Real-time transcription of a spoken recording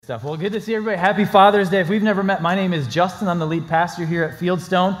Stuff. Well, good to see everybody. Happy Father's Day. If we've never met, my name is Justin. I'm the lead pastor here at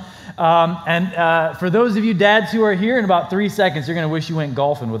Fieldstone. For those of you dads who are here, in about 3 seconds, you're going to wish you went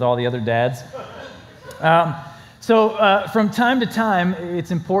golfing with all the other dads. From time to time,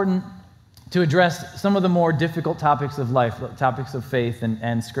 it's important to address some of the more difficult topics of life, topics of faith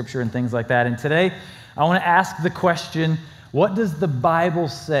and Scripture and things like that. And today, I want to ask the question, what does the Bible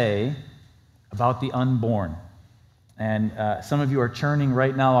say about the unborn? And some of you are churning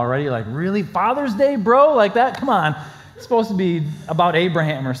right now already, like, really? Father's Day, bro? Like that? Come on. It's supposed to be about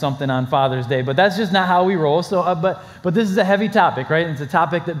Abraham or something on Father's Day, but that's just not how we roll. But this is a heavy topic, right? It's a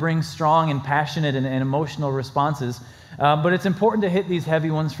topic that brings strong and passionate and emotional responses. But it's important to hit these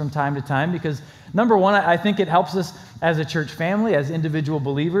heavy ones from time to time because, number one, I think it helps us as a church family, as individual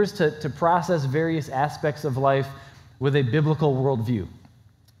believers, to process various aspects of life with a biblical worldview.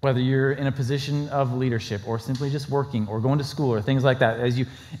 Whether you're in a position of leadership or simply just working or going to school or things like that, as you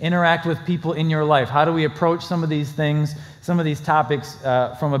interact with people in your life, how do we approach some of these things, some of these topics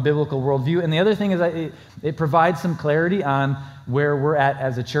from a biblical worldview? And the other thing is it provides some clarity on where we're at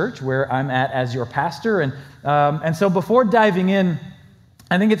as a church, where I'm at as your pastor. And so before diving in,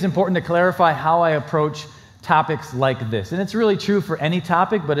 I think it's important to clarify how I approach topics like this. And it's really true for any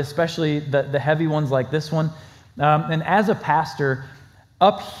topic, but especially the heavy ones like this one. And as a pastor,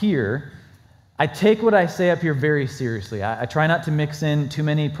 up here, I take what I say up here very seriously. I try not to mix in too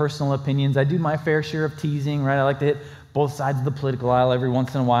many personal opinions. I do my fair share of teasing, right? I like to hit both sides of the political aisle every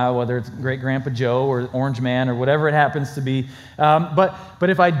once in a while, whether it's Great Grandpa Joe or Orange Man or whatever it happens to be. But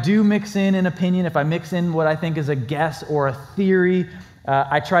if I do mix in an opinion, if I mix in what I think is a guess or a theory,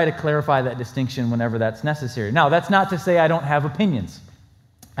 I try to clarify that distinction whenever that's necessary. Now, that's not to say I don't have opinions.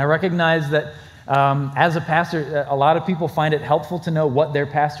 I recognize that as a pastor, a lot of people find it helpful to know what their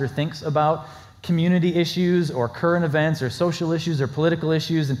pastor thinks about community issues or current events or social issues or political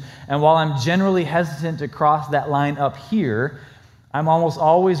issues. And while I'm generally hesitant to cross that line up here, I'm almost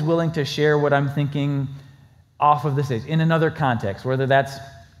always willing to share what I'm thinking off of the stage in another context, whether that's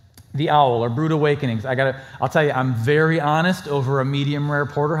The Owl or Brood Awakenings. I'll tell you, I'm very honest over a medium rare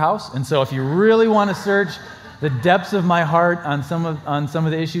porterhouse. And so if you really want to search the depths of my heart on some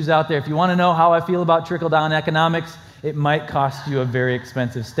of the issues out there, if you want to know how I feel about trickle-down economics, it might cost you a very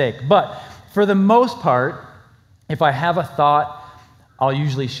expensive steak. But for the most part, if I have a thought, I'll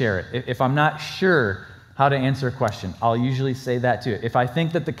usually share it. If I'm not sure how to answer a question, I'll usually say that too. If I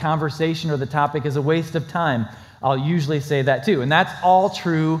think that the conversation or the topic is a waste of time, I'll usually say that too. And that's all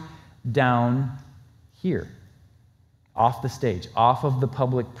true down here. Off the stage, off of the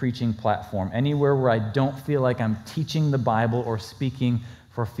public preaching platform, anywhere where I don't feel like I'm teaching the Bible or speaking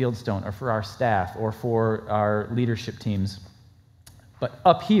for Fieldstone or for our staff or for our leadership teams. But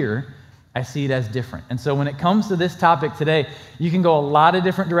up here, I see it as different. And so when it comes to this topic today, you can go a lot of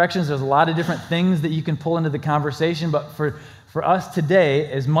different directions. There's a lot of different things that you can pull into the conversation. But for us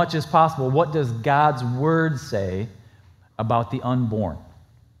today, as much as possible, what does God's Word say about the unborn?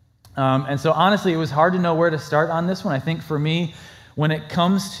 And so honestly, it was hard to know where to start on this one. I think for me, when it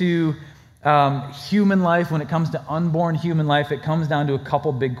comes to human life, when it comes to unborn human life, it comes down to a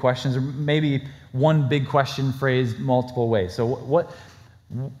couple big questions, or maybe one big question phrased multiple ways. So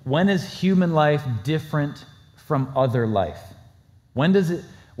when is human life different from other life? When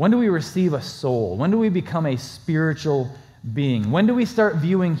do we receive a soul? When do we become a spiritual being? When do we start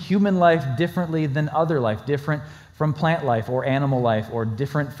viewing human life differently than other life, different from plant life or animal life, or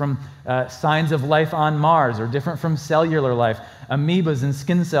different from signs of life on Mars, or different from cellular life, amoebas and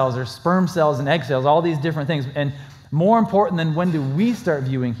skin cells, or sperm cells and egg cells, all these different things. And more important than when do we start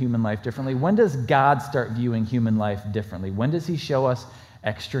viewing human life differently, when does God start viewing human life differently? When does He show us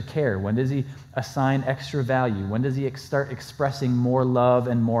extra care? When does He assign extra value? When does He start expressing more love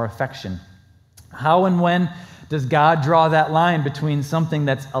and more affection? How and when does God draw that line between something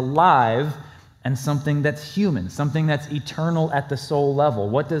that's alive and something that's human, something that's eternal at the soul level?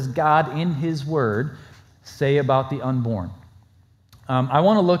 What does God in His Word say about the unborn? I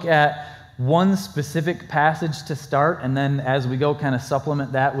want to look at one specific passage to start, and then as we go, kind of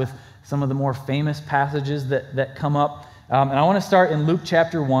supplement that with some of the more famous passages that come up. And I want to start in Luke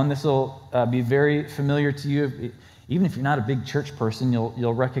chapter 1. This will be very familiar to you. Even if you're not a big church person,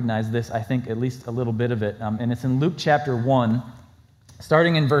 you'll recognize this, I think, at least a little bit of it. And it's in Luke chapter 1,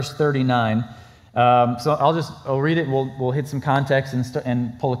 starting in verse 39. So I'll read it. We'll hit some context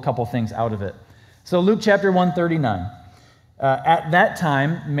and pull a couple things out of it. So Luke chapter 1:39. At that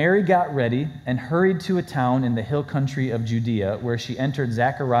time, Mary got ready and hurried to a town in the hill country of Judea, where she entered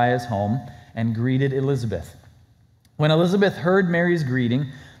Zechariah's home and greeted Elizabeth. When Elizabeth heard Mary's greeting,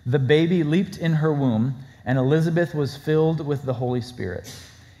 the baby leaped in her womb, and Elizabeth was filled with the Holy Spirit.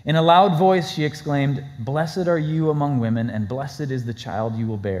 In a loud voice she exclaimed, "Blessed are you among women, and blessed is the child you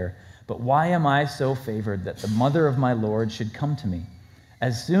will bear. But why am I so favored that the mother of my Lord should come to me?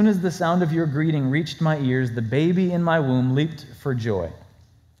 As soon as the sound of your greeting reached my ears, the baby in my womb leaped for joy."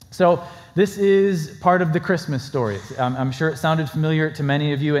 So this is part of the Christmas story. I'm sure it sounded familiar to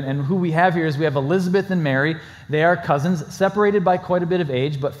many of you. And who we have here is we have Elizabeth and Mary. They are cousins, separated by quite a bit of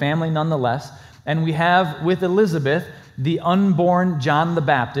age, but family nonetheless. And we have with Elizabeth the unborn John the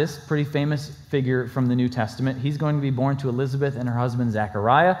Baptist, pretty famous figure from the New Testament. He's going to be born to Elizabeth and her husband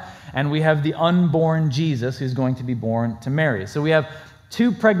Zechariah. And we have the unborn Jesus, who's going to be born to Mary. So we have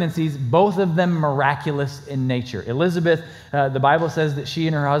two pregnancies, both of them miraculous in nature. Elizabeth, the Bible says that she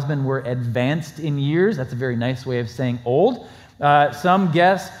and her husband were advanced in years. That's a very nice way of saying old. Some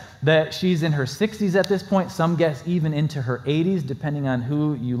guess that she's in her 60s at this point. Some guess even into her 80s, depending on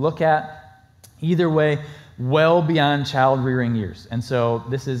who you look at. Either way, well beyond child-rearing years. And so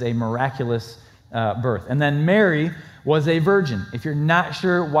this is a miraculous birth. And then Mary was a virgin. If you're not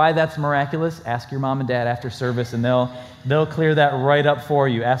sure why that's miraculous, ask your mom and dad after service, and they'll clear that right up for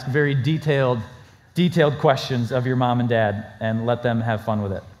you. Ask very detailed questions of your mom and dad, and let them have fun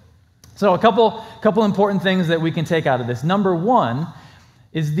with it. So a couple important things that we can take out of this. Number one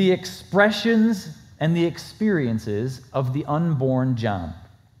is the expressions and the experiences of the unborn John.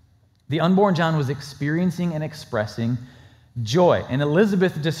 The unborn John was experiencing and expressing joy. And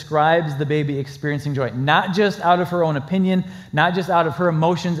Elizabeth describes the baby experiencing joy, not just out of her own opinion, not just out of her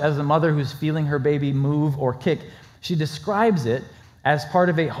emotions as a mother who's feeling her baby move or kick. She describes it as part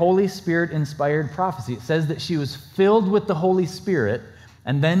of a Holy Spirit-inspired prophecy. It says that she was filled with the Holy Spirit,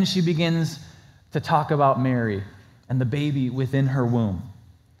 and then she begins to talk about Mary and the baby within her womb.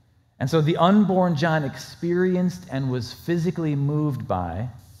 And so the unborn John experienced and was physically moved by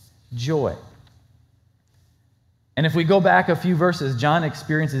joy. And if we go back a few verses, John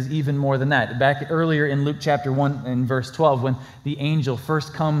experiences even more than that. Back earlier in Luke chapter 1 and verse 12, when the angel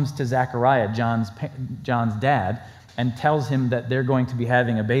first comes to Zechariah, John's dad, and tells him that they're going to be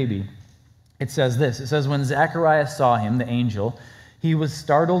having a baby, it says this. It says, "When Zechariah saw him, the angel, he was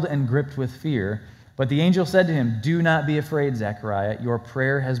startled and gripped with fear. But the angel said to him, 'Do not be afraid, Zechariah. Your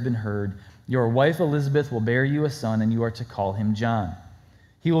prayer has been heard. Your wife Elizabeth will bear you a son, and you are to call him John.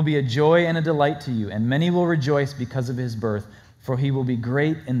 He will be a joy and a delight to you, and many will rejoice because of his birth, for he will be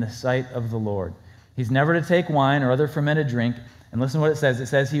great in the sight of the Lord. He's never to take wine or other fermented drink.'" And listen to what it says. It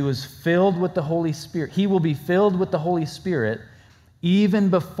says he was filled with the Holy Spirit. He will be filled with the Holy Spirit even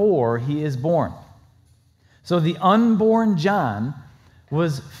before he is born. So the unborn John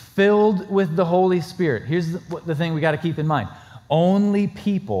was filled with the Holy Spirit. Here's the thing we got to keep in mind. Only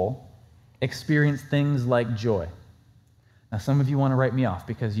people experience things like joy. Now, some of you want to write me off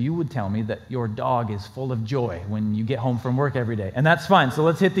because you would tell me that your dog is full of joy when you get home from work every day. And that's fine. So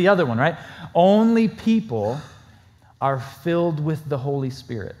let's hit the other one, right? Only people are filled with the Holy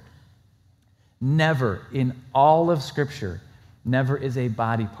Spirit. Never in all of Scripture, never is a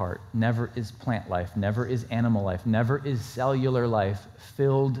body part, never is plant life, never is animal life, never is cellular life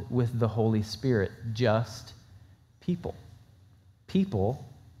filled with the Holy Spirit. Just people. People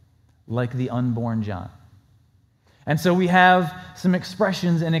like the unborn John. And so we have some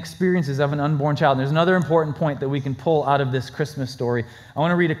expressions and experiences of an unborn child. And there's another important point that we can pull out of this Christmas story. I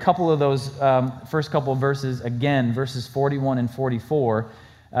want to read a couple of those first couple of verses again, verses 41 and 44.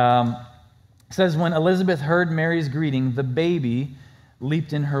 It says, "When Elizabeth heard Mary's greeting, the baby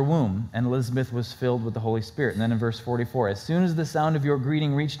leaped in her womb, and Elizabeth was filled with the Holy Spirit." And then in verse 44, "As soon as the sound of your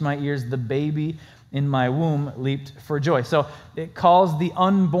greeting reached my ears, the baby in my womb leaped for joy." So it calls the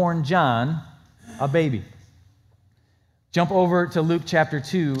unborn John a baby. Jump over to Luke chapter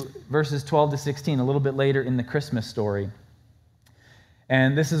 2, verses 12 to 16, a little bit later in the Christmas story.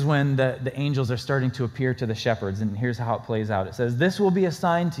 And this is when the angels are starting to appear to the shepherds, and here's how it plays out. It says, "This will be a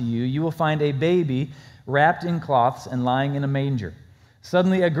sign to you. You will find a baby wrapped in cloths and lying in a manger."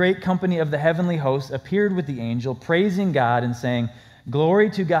 Suddenly a great company of the heavenly hosts appeared with the angel, praising God and saying, "Glory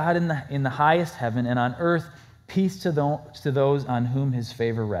to God in the highest heaven, and on earth peace to those on whom his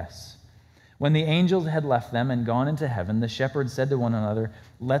favor rests." When the angels had left them and gone into heaven, the shepherds said to one another,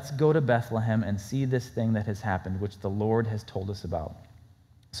 "Let's go to Bethlehem and see this thing that has happened, which the Lord has told us about."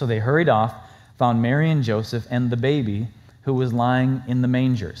 So they hurried off, found Mary and Joseph and the baby who was lying in the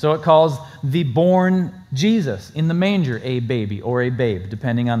manger. So it calls the born Jesus in the manger a baby or a babe,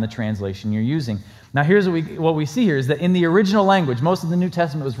 depending on the translation you're using. Now here's what we see here is that in the original language, most of the New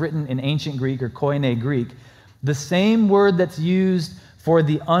Testament was written in ancient Greek or Koine Greek. The same word that's used for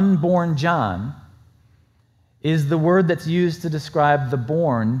the unborn John is the word that's used to describe the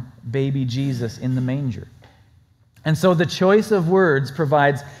born baby Jesus in the manger. And so the choice of words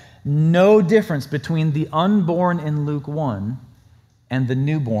provides no difference between the unborn in Luke 1 and the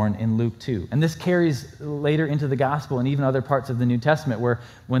newborn in Luke 2. And this carries later into the gospel and even other parts of the New Testament where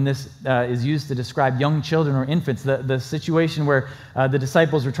when this is used to describe young children or infants, the situation where the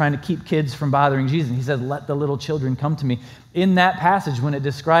disciples were trying to keep kids from bothering Jesus. And he said, "Let the little children come to me." In that passage, when it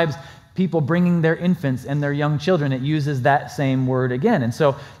describes people bringing their infants and their young children, it uses that same word again. And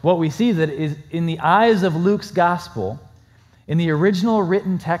so what we see that is in the eyes of Luke's gospel, in the original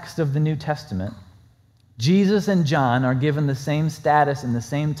written text of the New Testament, Jesus and John are given the same status and the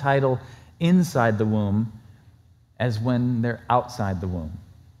same title inside the womb as when they're outside the womb.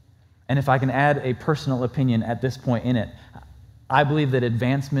 And if I can add a personal opinion at this point in it, I believe that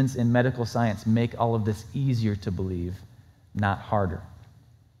advancements in medical science make all of this easier to believe, not harder.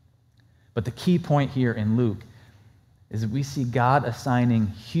 But the key point here in Luke is that we see God assigning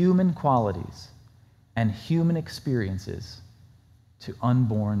human qualities and human experiences to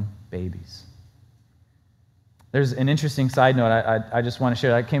unborn babies. There's an interesting side note I just want to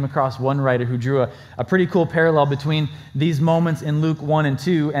share. I came across one writer who drew a pretty cool parallel between these moments in Luke 1 and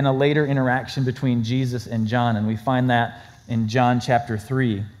 2 and a later interaction between Jesus and John, and we find that in John chapter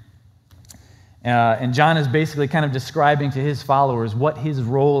 3. And John is basically kind of describing to his followers what his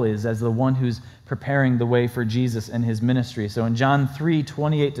role is as the one who's preparing the way for Jesus and his ministry. So in John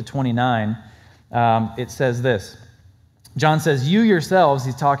 3:28-29, it says this. John says, "You yourselves,"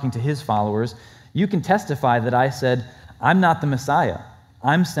 he's talking to his followers, "you can testify that I said, 'I'm not the Messiah.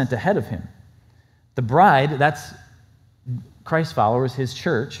 I'm sent ahead of him.' The bride," that's Christ's followers, his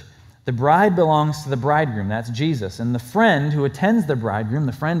church, "the bride belongs to the bridegroom," that's Jesus. "And the friend who attends the bridegroom,"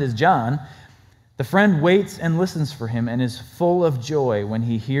 the friend is John, "the friend waits and listens for him and is full of joy when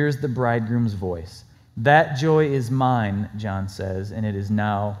he hears the bridegroom's voice. That joy is mine," John says, "and it is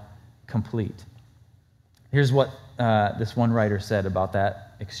now complete." Here's what this one writer said about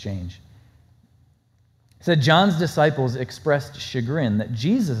that exchange. He said, "John's disciples expressed chagrin that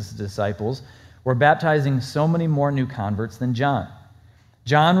Jesus' disciples were baptizing so many more new converts than John.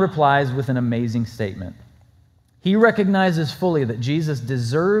 John replies with an amazing statement. He recognizes fully that Jesus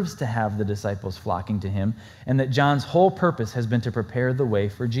deserves to have the disciples flocking to him and that John's whole purpose has been to prepare the way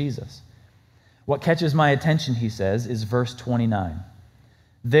for Jesus. What catches my attention," he says, "is verse 29.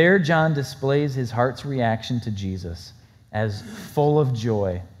 There John displays his heart's reaction to Jesus as full of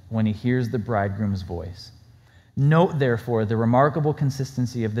joy when he hears the bridegroom's voice. Note, therefore, the remarkable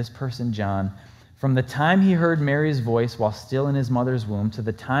consistency of this person, John, from the time he heard Mary's voice while still in his mother's womb to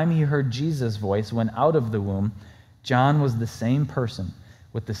the time he heard Jesus' voice when out of the womb, John was the same person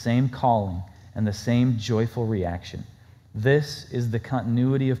with the same calling and the same joyful reaction. This is the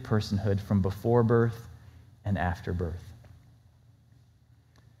continuity of personhood from before birth and after birth."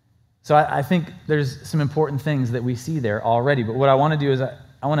 So I think there's some important things that we see there already, but what I want to do is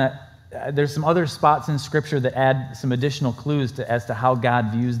there's some other spots in Scripture that add some additional clues as to how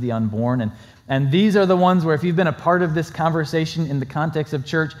God views the unborn, and these are the ones where if you've been a part of this conversation in the context of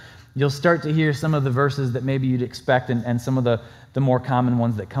church, you'll start to hear some of the verses that maybe you'd expect and some of the more common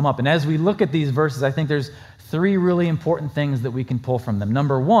ones that come up. And as we look at these verses, I think there's three really important things that we can pull from them.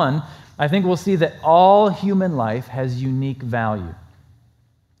 Number one, I think we'll see that all human life has unique value.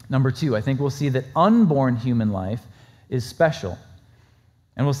 Number two, I think we'll see that unborn human life is special.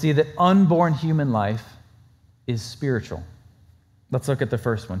 And we'll see that unborn human life is spiritual. Let's look at the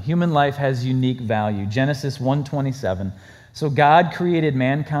first one. Human life has unique value. Genesis 1:27. So God created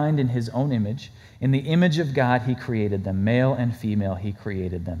mankind in his own image. In the image of God, he created them. Male and female, he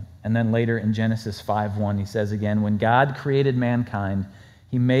created them. And then later in Genesis 5:1, he says again, when God created mankind,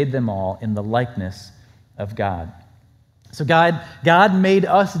 he made them all in the likeness of God. So God made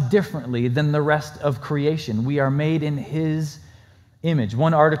us differently than the rest of creation. We are made in his image.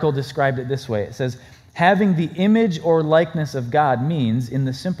 One article described it this way. It says, having the image or likeness of God means, in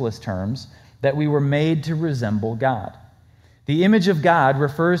the simplest terms, that we were made to resemble God. The image of God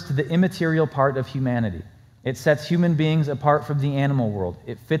refers to the immaterial part of humanity. It sets human beings apart from the animal world.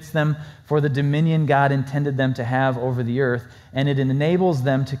 It fits them for the dominion God intended them to have over the earth, and it enables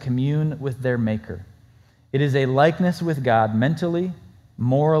them to commune with their Maker. It is a likeness with God mentally,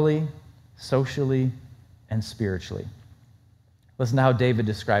 morally, socially, and spiritually. Listen to how David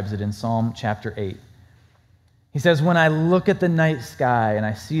describes it in Psalm chapter 8. He says, when I look at the night sky and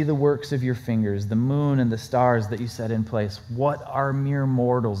I see the works of your fingers, the moon and the stars that you set in place, what are mere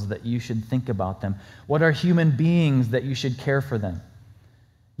mortals that you should think about them? What are human beings that you should care for them?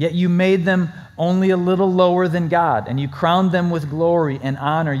 Yet you made them only a little lower than God, and you crowned them with glory and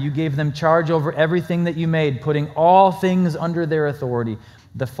honor. You gave them charge over everything that you made, putting all things under their authority,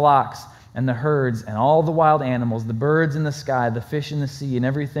 the flocks and the herds and all the wild animals, the birds in the sky, the fish in the sea, and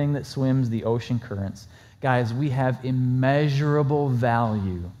everything that swims the ocean currents. Guys, we have immeasurable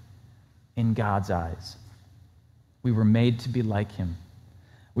value in God's eyes. We were made to be like him.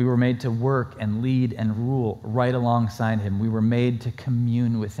 We were made to work and lead and rule right alongside him. We were made to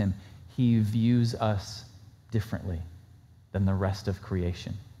commune with him. He views us differently than the rest of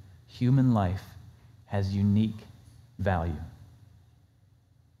creation. Human life has unique value.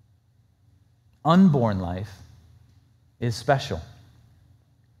 Unborn life is special.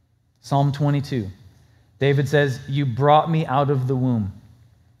 Psalm 22. David says, "You brought me out of the womb.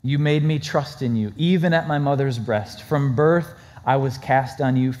 You made me trust in you, even at my mother's breast. From birth I was cast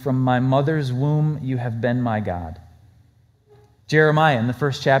on you. From my mother's womb you have been my God." Jeremiah, in the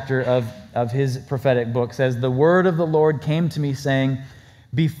first chapter of his prophetic book, says, "The word of the Lord came to me, saying,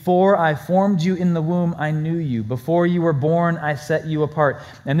 before I formed you in the womb, I knew you. Before you were born, I set you apart."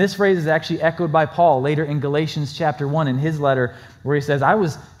 And this phrase is actually echoed by Paul later in Galatians chapter 1 in his letter, where he says, "I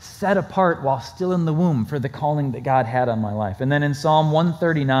was set apart while still in the womb for the calling that God had on my life." And then in Psalm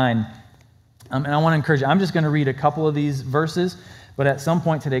 139, and I want to encourage you, I'm just going to read a couple of these verses, but at some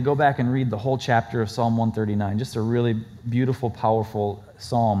point today, go back and read the whole chapter of Psalm 139. Just a really beautiful, powerful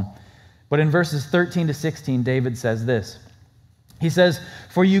psalm. But in verses 13 to 16, David says this. He says,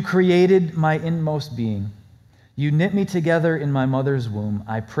 "For you created my inmost being. You knit me together in my mother's womb.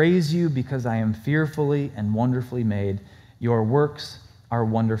 I praise you because I am fearfully and wonderfully made. Your works are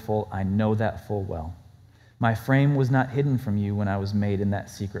wonderful. I know that full well. My frame was not hidden from you when I was made in that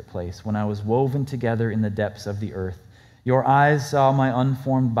secret place, when I was woven together in the depths of the earth. Your eyes saw my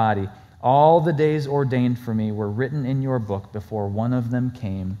unformed body. All the days ordained for me were written in your book before one of them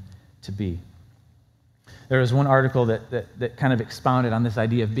came to be." There was one article that kind of expounded on this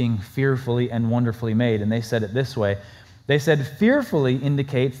idea of being fearfully and wonderfully made, and they said it this way. They said, "Fearfully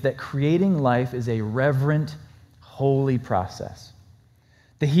indicates that creating life is a reverent, holy process.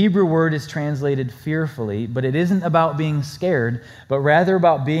 The Hebrew word is translated fearfully, but it isn't about being scared, but rather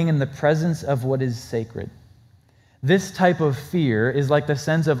about being in the presence of what is sacred. This type of fear is like the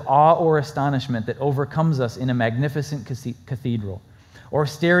sense of awe or astonishment that overcomes us in a magnificent cathedral, or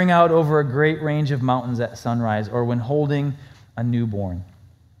staring out over a great range of mountains at sunrise, or when holding a newborn.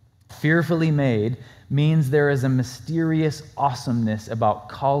 Fearfully made means there is a mysterious awesomeness about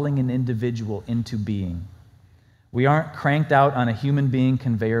calling an individual into being. We aren't cranked out on a human being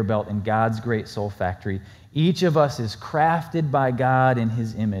conveyor belt in God's great soul factory. Each of us is crafted by God in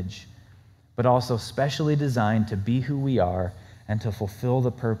his image, but also specially designed to be who we are and to fulfill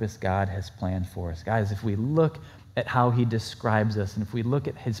the purpose God has planned for us." Guys, if we look at how he describes us, and if we look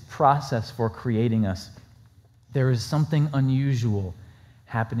at his process for creating us, there is something unusual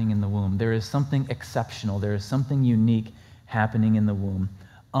happening in the womb. There is something exceptional. There is something unique happening in the womb.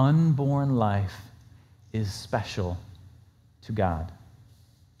 Unborn life is special to God.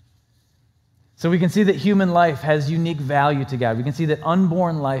 So we can see that human life has unique value to God. We can see that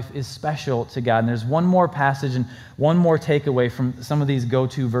unborn life is special to God. And there's one more passage and one more takeaway from some of these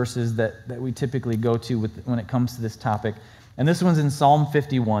go-to verses that we typically go to when it comes to this topic. And this one's in Psalm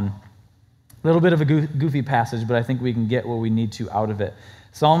 51. A little bit of a goofy passage, but I think we can get what we need to out of it.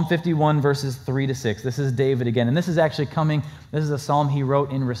 Psalm 51, verses 3 to 6. This is David again. And this is a psalm he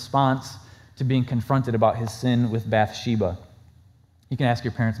wrote in response to being confronted about his sin with Bathsheba. You can ask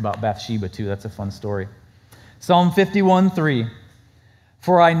your parents about Bathsheba too. That's a fun story. Psalm 51:3.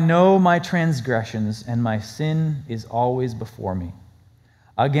 "For I know my transgressions, and my sin is always before me.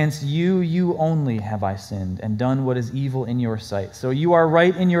 Against you, you only have I sinned, and done what is evil in your sight. So you are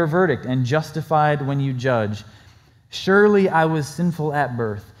right in your verdict, and justified when you judge. Surely I was sinful at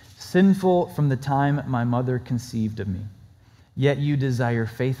birth, sinful from the time my mother conceived of me. Yet you desire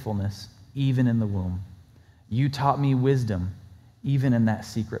faithfulness, even in the womb. You taught me wisdom, even in that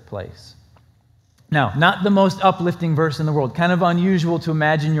secret place." Now, not the most uplifting verse in the world. Kind of unusual to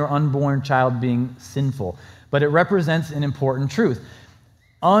imagine your unborn child being sinful, but it represents an important truth.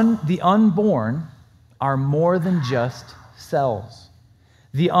 The unborn are more than just cells.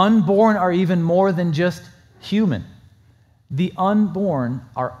 The unborn are even more than just human. The unborn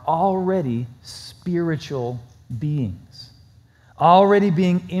are already spiritual beings, already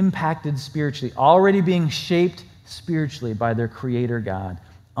being impacted spiritually, already being shaped spiritually by their Creator God.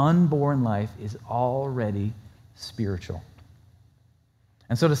 Unborn life is already spiritual.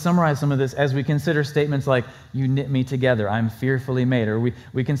 And so to summarize some of this, as we consider statements like, you knit me together, I'm fearfully made, or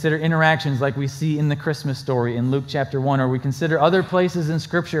we consider interactions like we see in the Christmas story in Luke chapter 1, or we consider other places in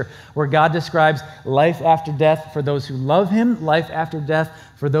Scripture where God describes life after death for those who love him, life after death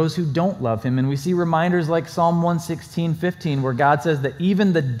for those who don't love him. And we see reminders like Psalm 116:15, where God says that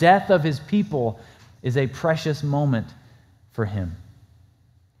even the death of his people is a precious moment for him.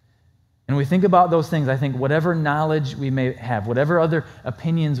 And we think about those things, I think whatever knowledge we may have, whatever other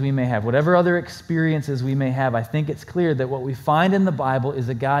opinions we may have, whatever other experiences we may have, I think it's clear that what we find in the Bible is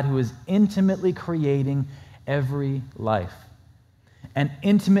a God who is intimately creating every life and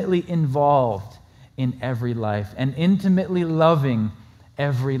intimately involved in every life and intimately loving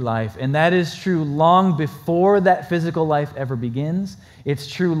every life. And that is true long before that physical life ever begins.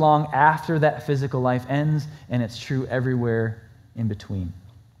 It's true long after that physical life ends, and it's true everywhere in between.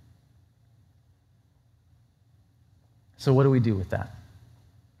 So what do we do with that?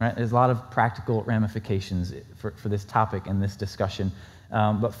 Right? There's a lot of practical ramifications for this topic and this discussion.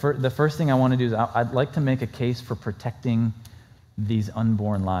 But for the first thing I want to do is I'd like to make a case for protecting these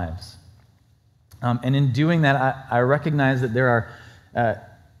unborn lives. And in doing that, I recognize that there are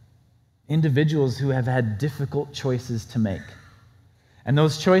individuals who have had difficult choices to make. And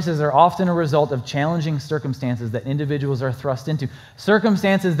those choices are often a result of challenging circumstances that individuals are thrust into.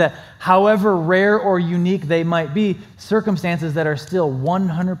 Circumstances that, however rare or unique they might be, circumstances that are still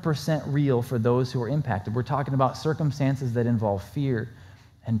 100% real for those who are impacted. We're talking about circumstances that involve fear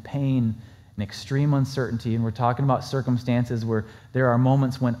and pain and extreme uncertainty. And we're talking about circumstances where there are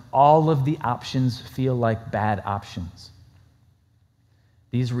moments when all of the options feel like bad options.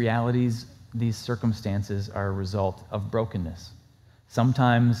 These realities, these circumstances are a result of brokenness.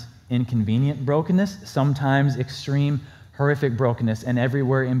 Sometimes inconvenient brokenness, sometimes extreme, horrific brokenness, and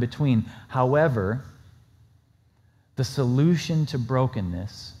everywhere in between. However, the solution to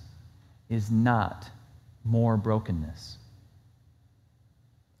brokenness is not more brokenness.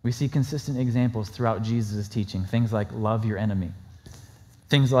 We see consistent examples throughout Jesus' teaching, things like love your enemy,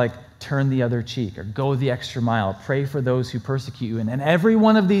 things like turn the other cheek, or go the extra mile, pray for those who persecute you. And every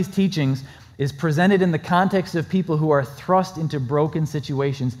one of these teachings is presented in the context of people who are thrust into broken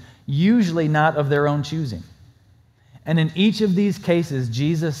situations, usually not of their own choosing. And in each of these cases,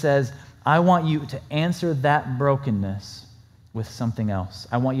 Jesus says, I want you to answer that brokenness with something else.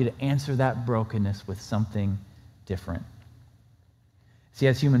 I want you to answer that brokenness with something different. See,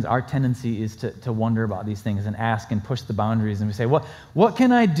 as humans, our tendency is to wonder about these things and ask and push the boundaries, and we say, what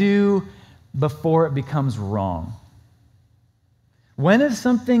can I do before it becomes wrong? When is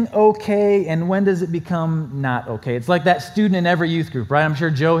something okay, and when does it become not okay? It's like that student in every youth group, right? I'm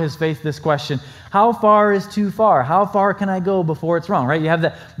sure Joe has faced this question. How far is too far? How far can I go before it's wrong, right? You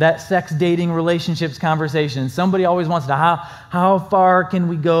have that sex, dating, relationships conversation. Somebody always wants to, how far can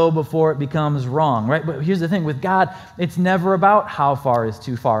we go before it becomes wrong, right? But here's the thing. With God, it's never about how far is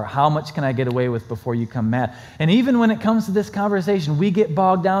too far. How much can I get away with before you come mad? And even when it comes to this conversation, we get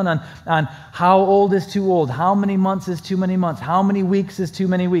bogged down on how old is too old, how many months is too many months, how many weeks is too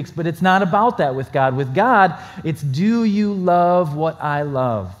many weeks. But it's not about that with God. With God, it's do you love what I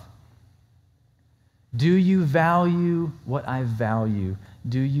love? Do you value what I value?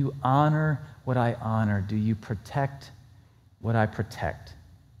 Do you honor what I honor? Do you protect what I protect?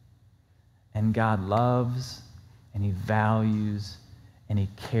 And God loves, and he values, and he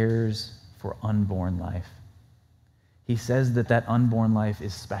cares for unborn life. He says that unborn life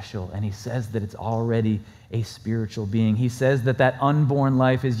is special, and he says that it's already a spiritual being. He says that unborn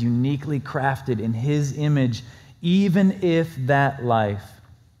life is uniquely crafted in his image, even if that life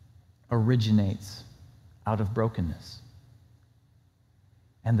originates out of brokenness.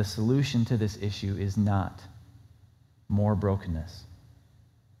 And the solution to this issue is not more brokenness.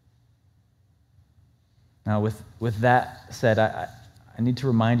 Now, with that said, I need to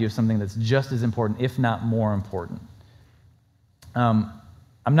remind you of something that's just as important, if not more important.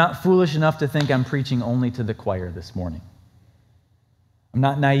 I'm not foolish enough to think I'm preaching only to the choir this morning. I'm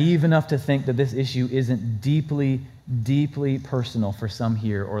not naive enough to think that this issue isn't deeply, deeply personal for some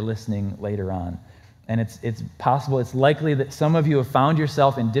here or listening later on. And it's possible, it's likely that some of you have found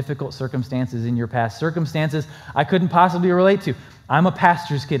yourself in difficult circumstances in your past, circumstances I couldn't possibly relate to. I'm a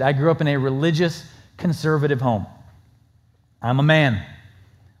pastor's kid. I grew up in a religious, conservative home. I'm a man.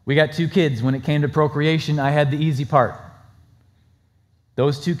 We got 2 kids. When it came to procreation, I had the easy part.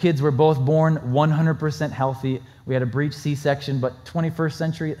 Those 2 kids were both born 100% healthy. We had a breech C-section, but 21st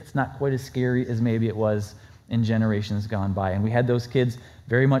century, it's not quite as scary as maybe it was in generations gone by. And we had those kids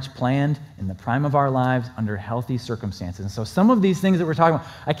very much planned in the prime of our lives under healthy circumstances. And so some of these things that we're talking about,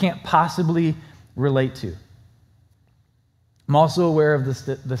 I can't possibly relate to. I'm also aware of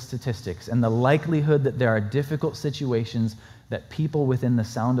the statistics and the likelihood that there are difficult situations that people within the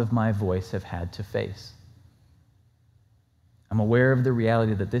sound of my voice have had to face. I'm aware of the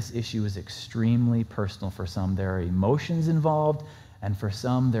reality that this issue is extremely personal for some. There are emotions involved, and for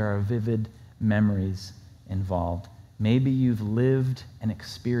some, there are vivid memories involved. Maybe you've lived and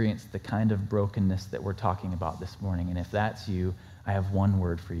experienced the kind of brokenness that we're talking about this morning, and if that's you, I have one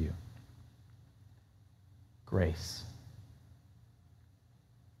word for you: grace.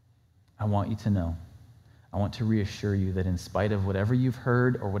 I want you to know, I want to reassure you that in spite of whatever you've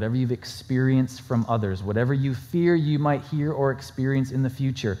heard or whatever you've experienced from others, whatever you fear you might hear or experience in the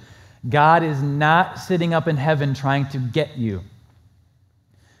future, God is not sitting up in heaven trying to get you.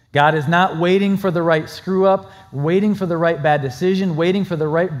 God is not waiting for the right screw up, waiting for the right bad decision, waiting for the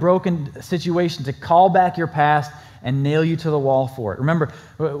right broken situation to call back your past and nail you to the wall for it. Remember,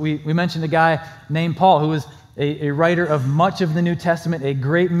 we mentioned a guy named Paul who was a writer of much of the New Testament, a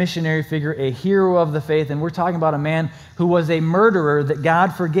great missionary figure, a hero of the faith, and we're talking about a man who was a murderer that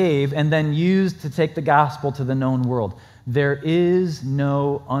God forgave and then used to take the gospel to the known world. There is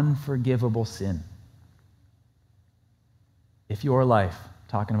no unforgivable sin. If your life,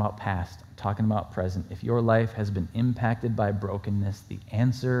 talking about past, talking about present, if your life has been impacted by brokenness, the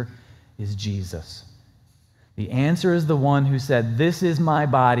answer is Jesus. The answer is the one who said, "This is my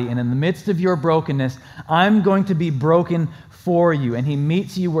body, and in the midst of your brokenness, I'm going to be broken for you." And he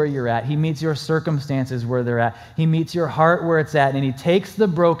meets you where you're at. He meets your circumstances where they're at. He meets your heart where it's at, and he takes the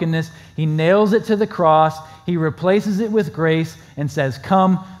brokenness, he nails it to the cross, he replaces it with grace, and says,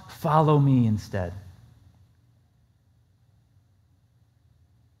 "Come, follow me instead."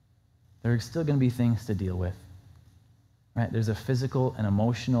 There are still going to be things to deal with. Right? There's a physical and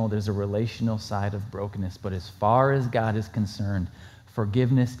emotional, there's a relational side of brokenness, but as far as God is concerned,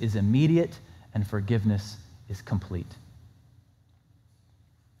 forgiveness is immediate and forgiveness is complete.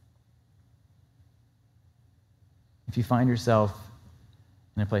 If you find yourself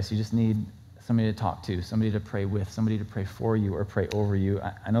in a place you just need somebody to talk to, somebody to pray with, somebody to pray for you or pray over you,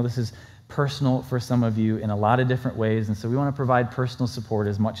 I know this is personal for some of you in a lot of different ways, and so we want to provide personal support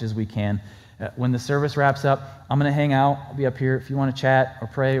as much as we can. When the service wraps up, I'm going to hang out. I'll be up here if you want to chat or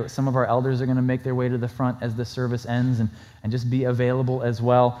pray. Some of our elders are going to make their way to the front as the service ends and just be available as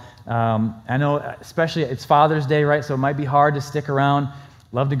well. I know especially it's Father's Day, right? So it might be hard to stick around.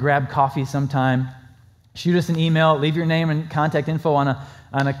 Love to grab coffee sometime. Shoot us an email. Leave your name and contact info on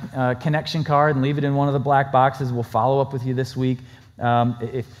a connection card and leave it in one of the black boxes. We'll follow up with you this week.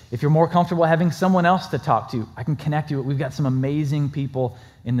 If you're more comfortable having someone else to talk to, I can connect you. We've got some amazing people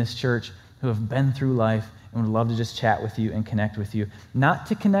in this church who have been through life and would love to just chat with you and connect with you. Not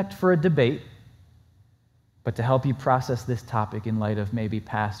to connect for a debate, but to help you process this topic in light of maybe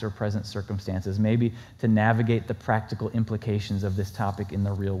past or present circumstances, maybe to navigate the practical implications of this topic in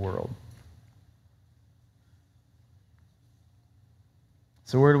the real world.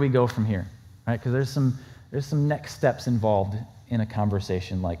 So where do we go from here? Right? Because there's some next steps involved in a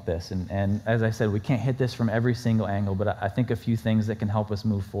conversation like this. And as I said, we can't hit this from every single angle, but I think a few things that can help us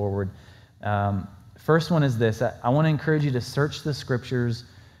move forward. First one is this. I want to encourage you to search the scriptures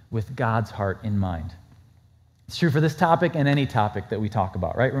with God's heart in mind. It's true for this topic and any topic that we talk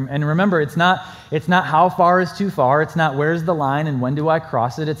about, right? And remember, it's not how far is too far. It's not where's the line and when do I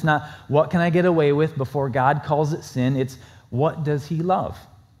cross it. It's not what can I get away with before God calls it sin. It's what does he love?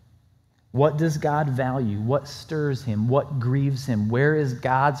 What does God value? What stirs him? What grieves him? Where is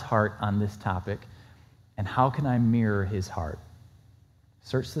God's heart on this topic? And how can I mirror his heart?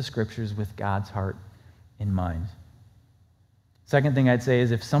 Search the scriptures with God's heart in mind. Second thing I'd say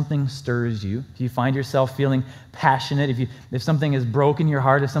is if something stirs you, if you find yourself feeling passionate, if something has broken your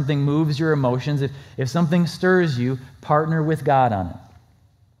heart, if something moves your emotions, if something stirs you, partner with God on it.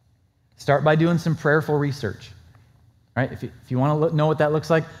 Start by doing some prayerful research. Right? If you want to know what that looks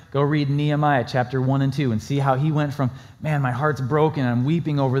like, go read Nehemiah chapter 1 and 2 and see how he went from, man, my heart's broken, I'm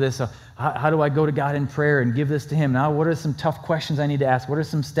weeping over this. So how do I go to God in prayer and give this to him? Now, what are some tough questions I need to ask? What are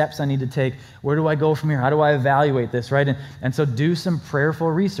some steps I need to take? Where do I go from here? How do I evaluate this, right? And so do some prayerful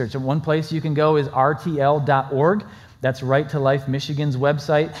research. And one place you can go is rtl.org. That's Right to Life Michigan's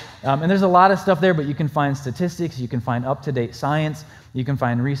website. And there's a lot of stuff there, but you can find statistics, you can find up-to-date science, you can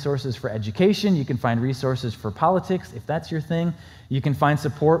find resources for education, you can find resources for politics, if that's your thing. You can find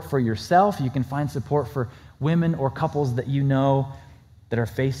support for yourself, you can find support for women or couples that you know that are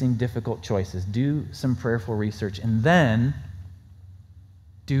facing difficult choices. Do some prayerful research, and then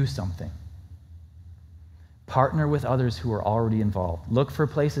do something. Partner with others who are already involved. Look for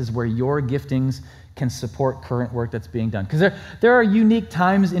places where your giftings can support current work that's being done. Because there are unique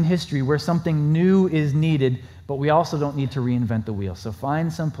times in history where something new is needed, but we also don't need to reinvent the wheel. So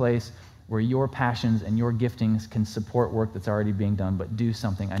find some place where your passions and your giftings can support work that's already being done, but do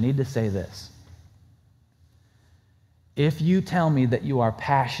something. I need to say this. If you tell me that you are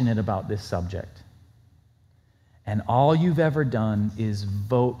passionate about this subject, and all you've ever done is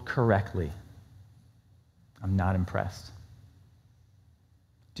vote correctly, I'm not impressed.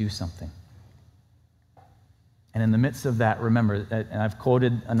 Do something. And in the midst of that, remember, and I've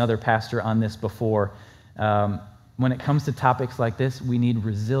quoted another pastor on this before, when it comes to topics like this, we need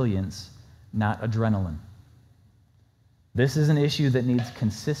resilience, not adrenaline. This is an issue that needs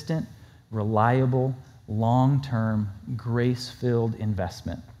consistent, reliable, long-term, grace-filled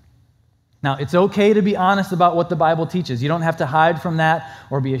investment. Now, it's okay to be honest about what the Bible teaches. You don't have to hide from that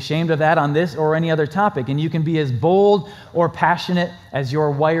or be ashamed of that on this or any other topic. And you can be as bold or passionate as your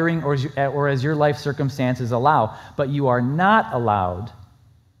wiring or as your life circumstances allow. But you are not allowed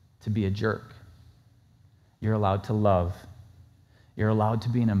to be a jerk. You're allowed to love. You're allowed to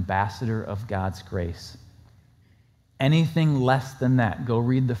be an ambassador of God's grace. Anything less than that, go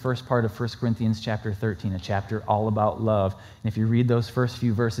read the first part of 1 Corinthians chapter 13, a chapter all about love. And if you read those first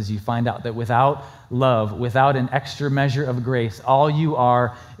few verses, you find out that without love, without an extra measure of grace, all you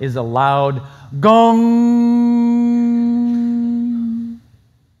are is a loud gong,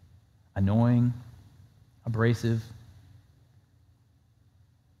 annoying, abrasive,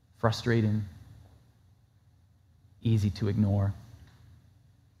 frustrating, easy to ignore,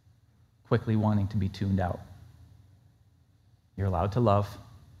 quickly wanting to be tuned out. You're allowed to love,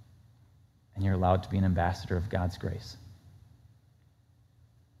 and you're allowed to be an ambassador of God's grace.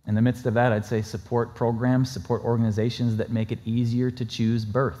 In the midst of that, I'd say support programs, support organizations that make it easier to choose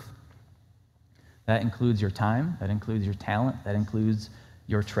birth. That includes your time, that includes your talent, that includes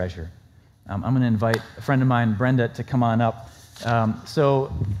your treasure. I'm going to invite a friend of mine, Brenda, to come on up.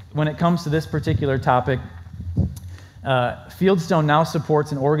 So when it comes to this particular topic, Fieldstone now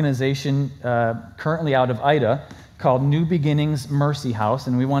supports an organization currently out of Ida called New Beginnings Mercy House,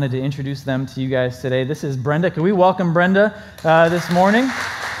 and we wanted to introduce them to you guys today. This is Brenda. Can we welcome Brenda this morning?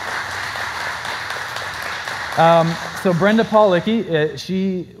 So Brenda Paulicki,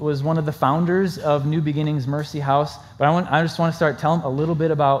 she was one of the founders of New Beginnings Mercy House, but I just want to start telling a little bit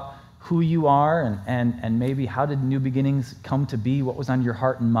about who you are and maybe how did New Beginnings come to be? What was on your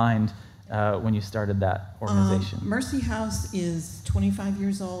heart and mind when you started that organization? Mercy House is 25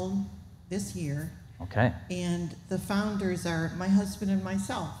 years old this year. Okay. And the founders are my husband and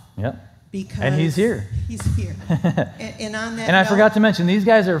myself. Yep. Because and he's here. He's here. and on that And I forgot to mention, these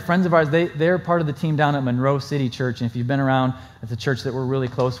guys are friends of ours. They're part of the team down at Monroe City Church. And if you've been around, it's a church that we're really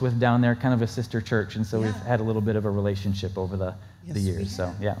close with down there, kind of a sister church. And so we've had a little bit of a relationship over the years.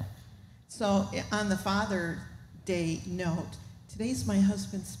 So, yeah. So on the Father Day note, today's my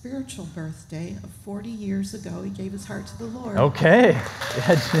husband's spiritual birthday of 40 years ago. He gave his heart to the Lord. Okay.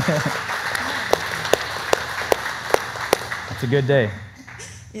 It's a good day.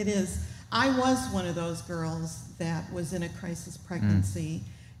 It is. I was one of those girls that was in a crisis pregnancy,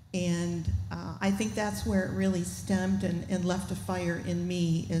 and I think that's where it really stemmed and left a fire in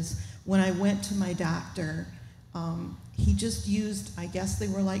me, is when I went to my doctor, he just used, I guess they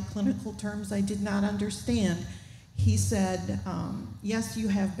were like clinical terms I did not understand. He said, yes, you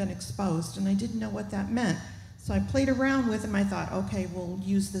have been exposed, and I didn't know what that meant. So I played around with him. I thought, okay, we'll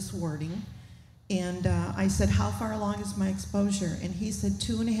use this wording. And I said, how far along is my exposure? And he said,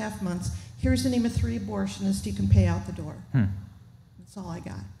 2.5 months. Here's the name of 3 abortionists you can pay out the door. That's all I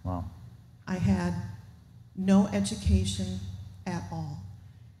got. Wow. I had no education at all.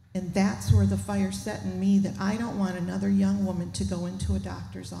 And that's where the fire set in me, that I don't want another young woman to go into a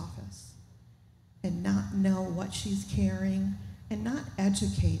doctor's office and not know what she's carrying and not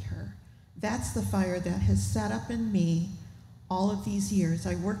educate her. That's the fire that has set up in me all of these years.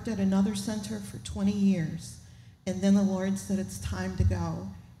 I worked at another center for 20 years, and then the Lord said, it's time to go.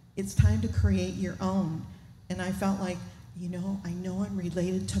 It's time to create your own. And I felt like, I know I'm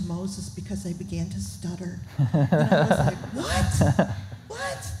related to Moses because I began to stutter. And I was like, what?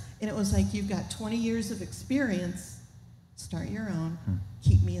 What? And it was like, you've got 20 years of experience, start your own,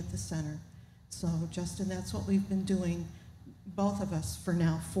 keep me at the center. So, Justin, that's what we've been doing, both of us, for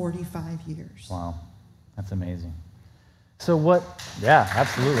now 45 years. Wow, that's amazing. So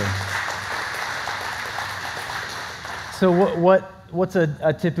absolutely. So what's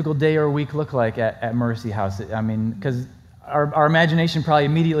a typical day or week look like at Mercy House? I mean, because our imagination probably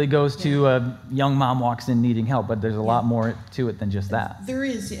immediately goes to a young mom walks in needing help, but there's a lot more to it than just that. There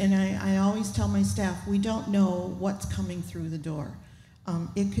is, and I always tell my staff, we don't know what's coming through the door.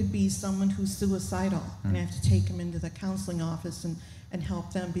 It could be someone who's suicidal, and I have to take them into the counseling office and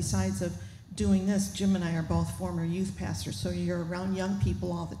help them. Besides of doing this, Jim and I are both former youth pastors, so you're around young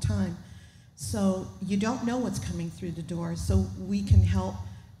people all the time. So you don't know what's coming through the door, so we can help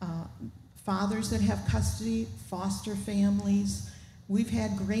fathers that have custody, foster families. We've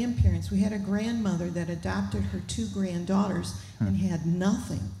had grandparents. We had a grandmother that adopted her 2 granddaughters and had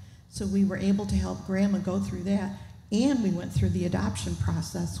nothing. So we were able to help Grandma go through that. And we went through the adoption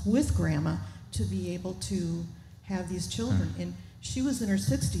process with Grandma to be able to have these children. And she was in her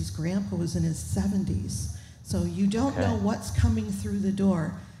 60s. Grandpa was in his 70s. So you don't know what's coming through the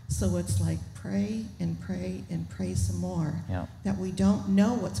door. So it's like pray and pray and pray some more. Yeah. That we don't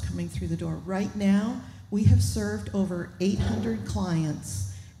know what's coming through the door. Right now, we have served over 800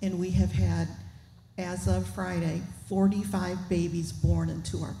 clients, and we have had, as of Friday, 45 babies born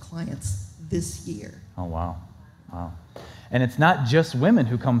into our clients this year. Oh, wow. Wow. And it's not just women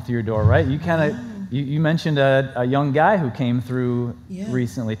who come through your door, right? You kind of, you mentioned a young guy who came through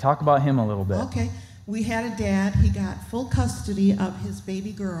recently. Talk about him a little bit. Okay. We had a dad. He got full custody of his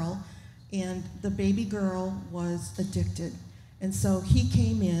baby girl, and the baby girl was addicted. And so he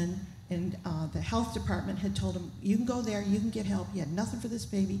came in, and the health department had told him, you can go there, you can get help. He had nothing for this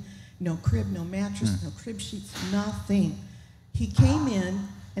baby, no crib, no mattress, no crib sheets, nothing. He came in,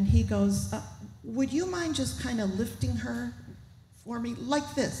 and he goes, would you mind just kind of lifting her for me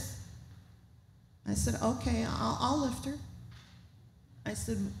like this? I said, okay, I'll lift her. I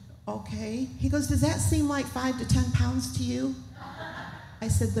said, okay. He goes, does that seem like 5 to 10 pounds to you? I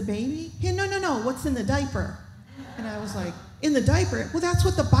said, the baby? He, no, what's in the diaper? And I was like, in the diaper? Well, that's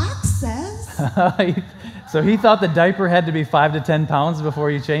what the box says. So he thought the diaper had to be 5 to 10 pounds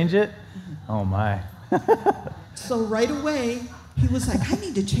before you change it? Oh, my. So right away, he was like, I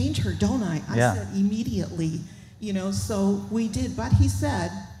need to change her, don't I? I said, immediately. So we did. But he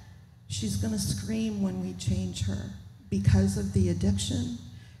said, she's going to scream when we change her because of the addiction.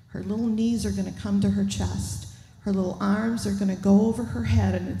 Her little knees are going to come to her chest. Her little arms are going to go over her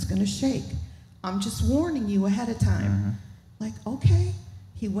head, and it's going to shake. I'm just warning you ahead of time. Like, okay.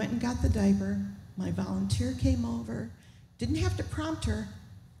 He went and got the diaper. My volunteer came over. Didn't have to prompt her.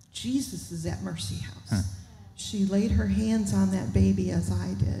 Jesus is at Mercy House. She laid her hands on that baby as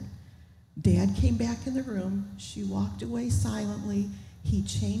I did. Dad came back in the room. She walked away silently. He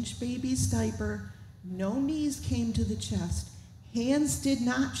changed baby's diaper. No knees came to the chest. Hands did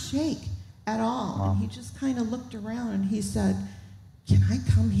not shake at all. Wow. And he just kind of looked around and he said, can I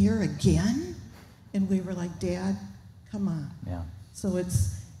come here again? And we were like, Dad, come on. Yeah. So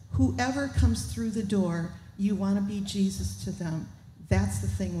it's whoever comes through the door, you want to be Jesus to them. That's the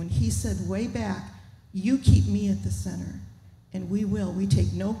thing. When he said way back, you keep me at the center. And we will. We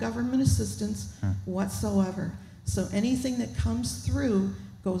take no government assistance whatsoever. So anything that comes through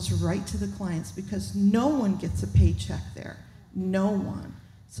goes right to the clients because no one gets a paycheck there. No one.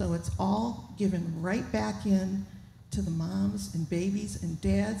 So it's all given right back in to the moms and babies and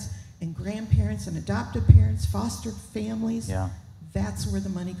dads and grandparents and adoptive parents, foster families. Yeah. That's where the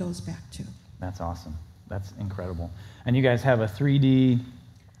money goes back to. That's awesome. That's incredible. And you guys have a 3D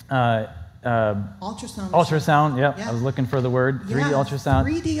ultrasound. Yep. Yeah. I was looking for the word. 3D ultrasound.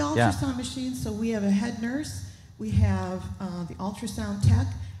 3D ultrasound machine. So we have a head nurse, we have the ultrasound tech,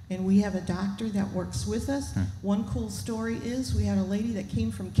 and we have a doctor that works with us. One cool story is we had a lady that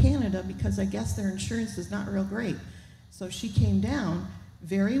came from Canada because I guess their insurance is not real great. So she came down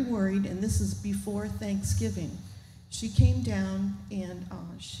very worried, and this is before Thanksgiving. She came down and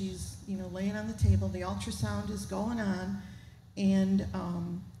she's laying on the table. The ultrasound is going on, and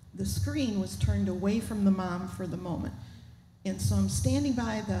the screen was turned away from the mom for the moment. And so I'm standing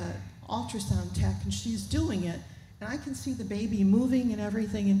by the ultrasound tech, and she's doing it, and I can see the baby moving and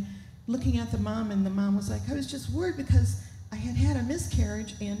everything, and looking at the mom, and the mom was like, I was just worried because I had had a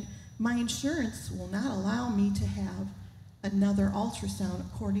miscarriage, and my insurance will not allow me to have another ultrasound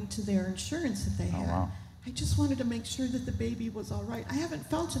according to their insurance that they had. Wow. I just wanted to make sure that the baby was all right. I haven't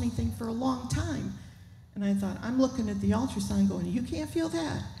felt anything for a long time. And I thought, I'm looking at the ultrasound going, you can't feel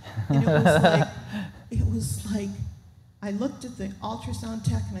that. And it was like, I looked at the ultrasound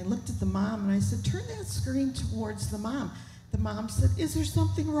tech and I looked at the mom and I said, turn that screen towards the mom. The mom said, is there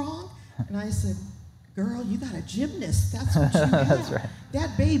something wrong? And I said, girl, you got a gymnast. That's what you have. That's right.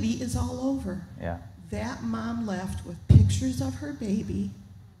 That baby is all over. Yeah. That mom left with pictures of her baby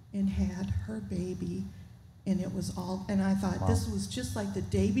and had her baby. And it was all, and I thought, this was just like the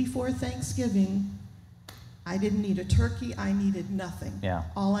day before Thanksgiving. I didn't need a turkey. I needed nothing. Yeah.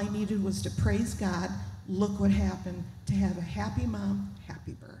 All I needed was to praise God. Look what happened. To have a happy mom,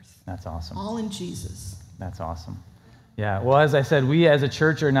 happy birth. That's awesome. All in Jesus. That's awesome. Yeah, well, as I said, we as a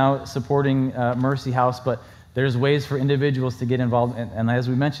church are now supporting Mercy House, but there's ways for individuals to get involved. And as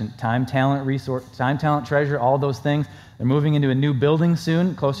we mentioned, time, talent, resource, time, talent, treasure, all those things. They're moving into a new building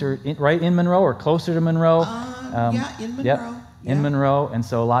soon, right in Monroe or closer to Monroe. Yeah, in Monroe. Yep, Yeah. in Monroe. And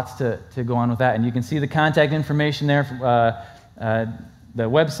so lots to go on with that. And you can see the contact information there, the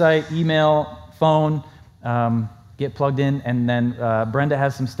website, email, phone. Get plugged in. And then Brenda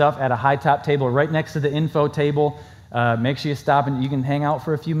has some stuff at a high top table right next to the info table. Make sure you stop and you can hang out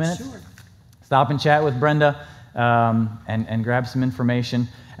for a few minutes. Sure. Stop and chat with Brenda and grab some information.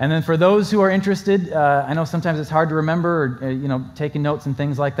 And then for those who are interested, I know sometimes it's hard to remember or taking notes and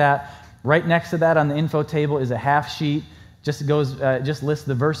things like that. Right next to that on the info table is a half sheet. Just lists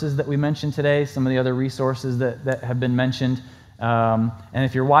the verses that we mentioned today, some of the other resources that have been mentioned. And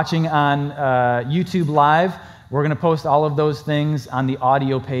if you're watching on YouTube Live, we're going to post all of those things on the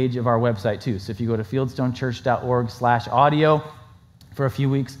audio page of our website too. So if you go to fieldstonechurch.org/audio for a few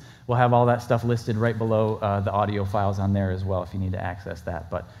weeks, we'll have all that stuff listed right below the audio files on there as well if you need to access that.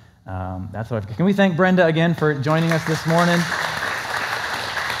 But that's what can we thank Brenda again for joining us this morning?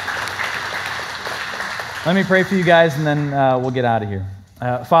 Let me pray for you guys, and then we'll get out of here.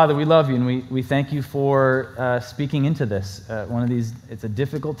 Father, we love you, and we thank you for speaking into this. It's a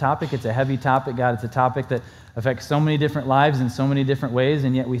difficult topic. It's a heavy topic, God. It's a topic that affects so many different lives in so many different ways,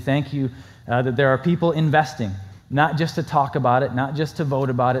 and yet we thank you that there are people investing, not just to talk about it, not just to vote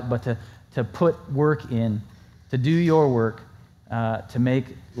about it, but to put work in, to do your work, to make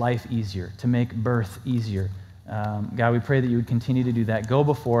life easier, to make birth easier. God, we pray that you would continue to do that. Go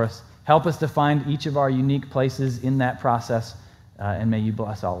before us. Help us to find each of our unique places in that process, and may you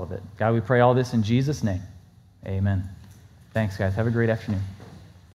bless all of it. God, we pray all this in Jesus' name. Amen. Thanks, guys. Have a great afternoon.